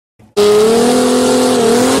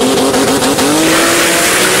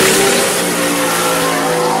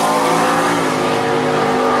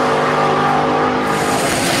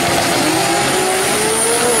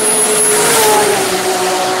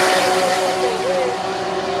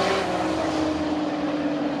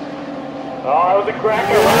Oh, the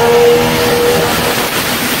cracker!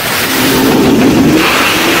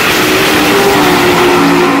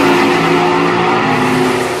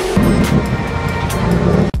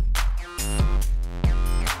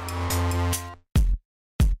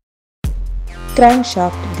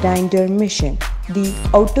 Crankshaft Grinder Machine. The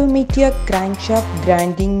Automatia Crankshaft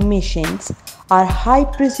Grinding Machines are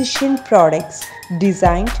high-precision products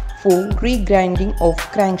designed for regrinding of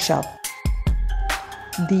crankshaft.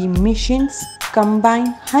 The machines combine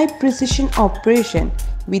high-precision operation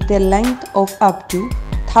with a length of up to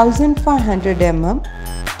 1500 mm,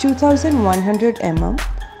 2100 mm,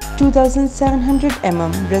 2700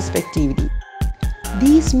 mm respectively.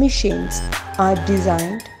 These machines are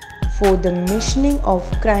designed for the machining of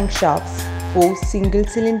crankshafts for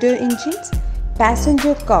single-cylinder engines,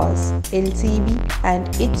 passenger cars, LCV and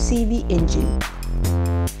HCV engine.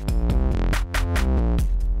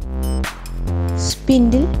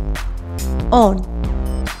 Spindle on,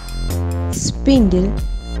 spindle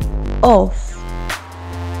off,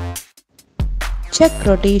 chuck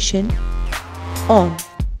rotation on,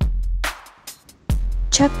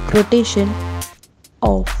 chuck rotation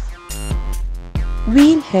off,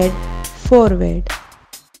 wheel head forward,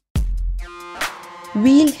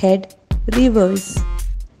 wheel head reverse,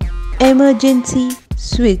 emergency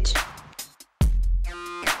switch.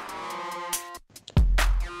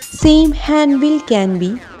 Same hand wheel can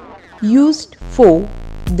be used for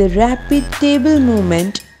the rapid table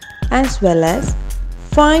movement as well as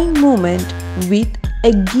fine movement with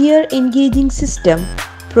a gear engaging system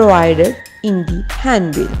provided in the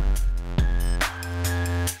hand wheel.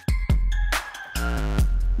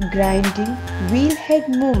 Grinding wheel head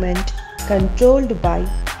movement controlled by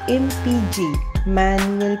MPG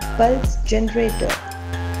manual pulse generator,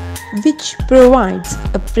 which provides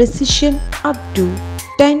a precision up to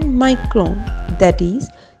 10 micron, that is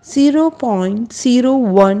 0.01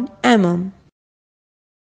 mm.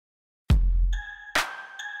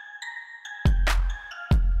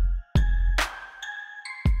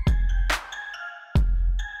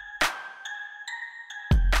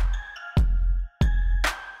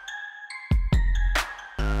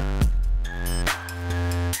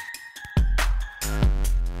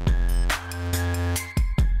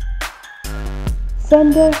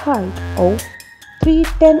 Center height of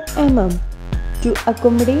 310 mm to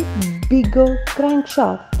accommodate bigger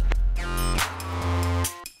crankshaft.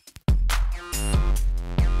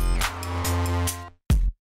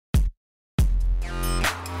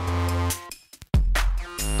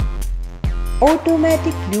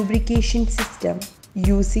 Automatic lubrication system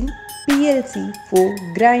using PLC for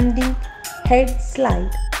grinding head slide.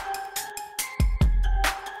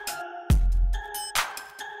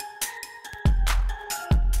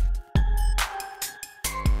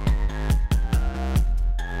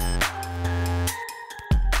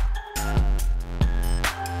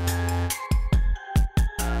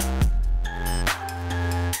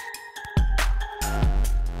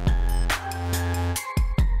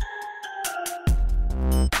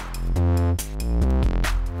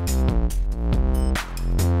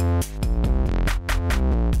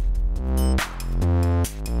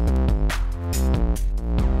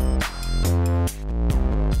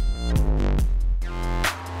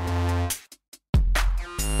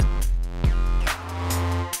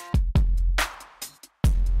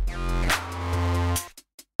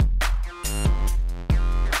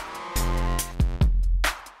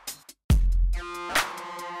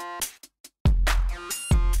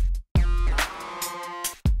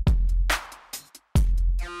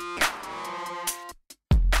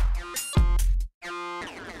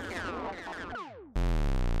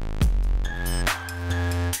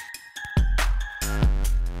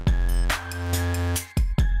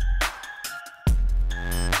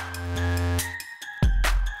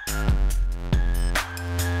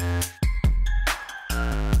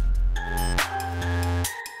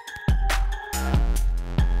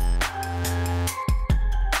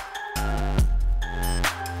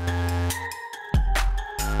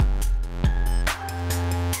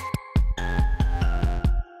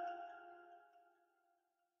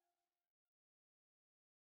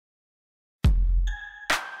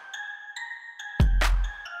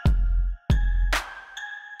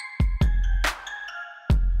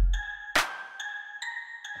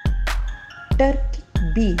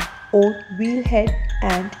 Turcite-B or wheel head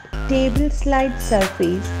and table slide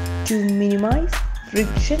surface to minimize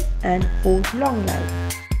friction and for long life.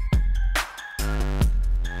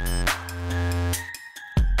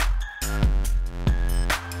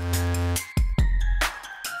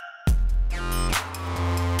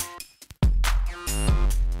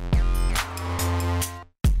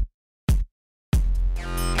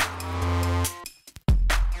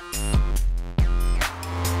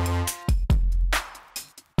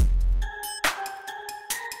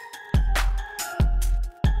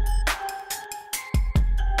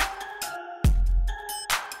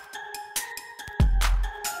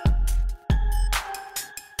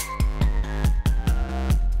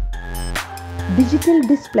 Digital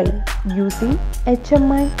display using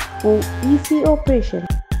HMI for easy operation.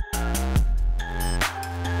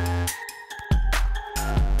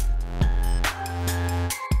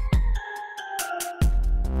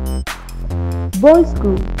 Ball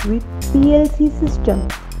screw with PLC system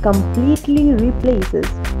completely replaces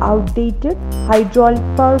outdated hydraulic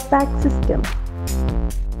power pack system.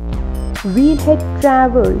 Wheel head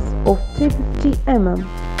traverse of 350 mm.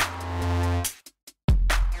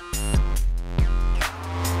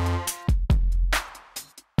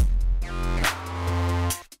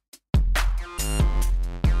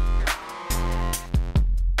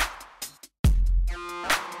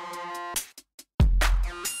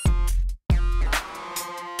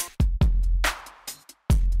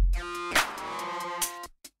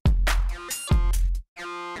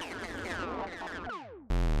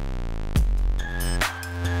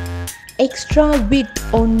 Extra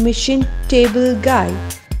width on machine table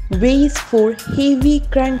guide, weighs for heavy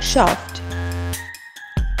crankshaft.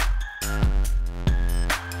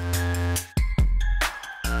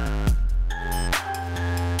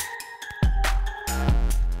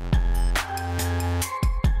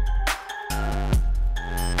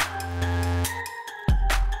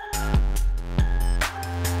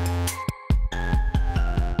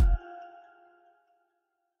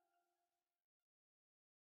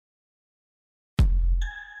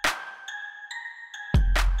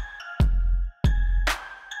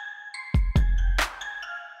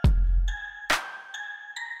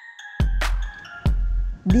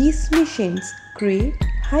 These machines create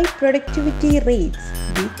high productivity rates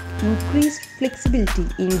with increased flexibility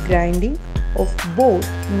in grinding of both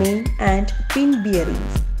main and pin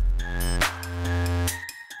bearings.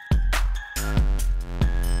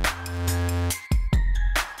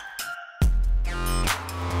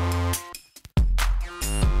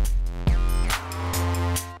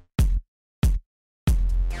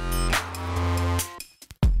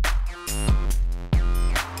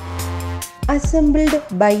 Assembled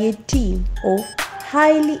by a team of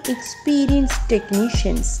highly experienced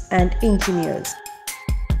technicians and engineers.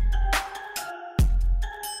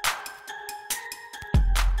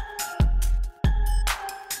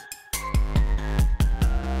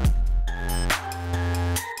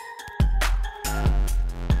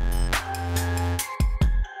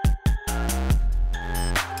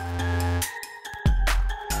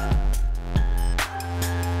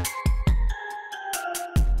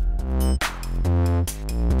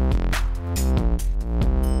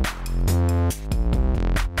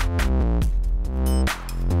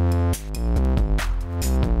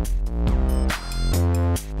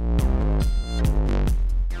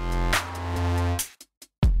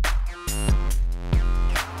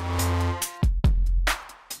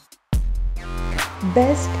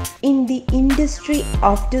 Best in the industry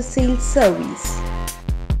after sales service.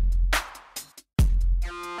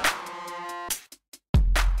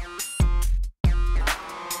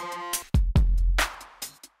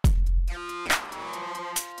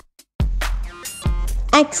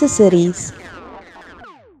 Accessories.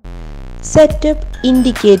 Setup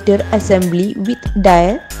indicator assembly with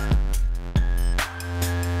dial,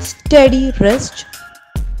 steady rest,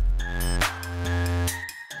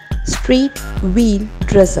 straight wheel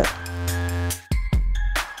dresser,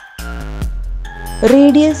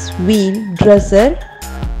 radius wheel dresser,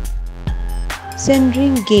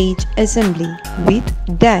 centering gauge assembly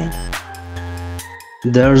with dial.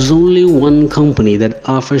 There's only one company that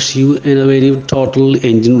offers you innovative total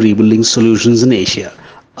engine rebuilding solutions in Asia,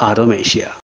 Automatia.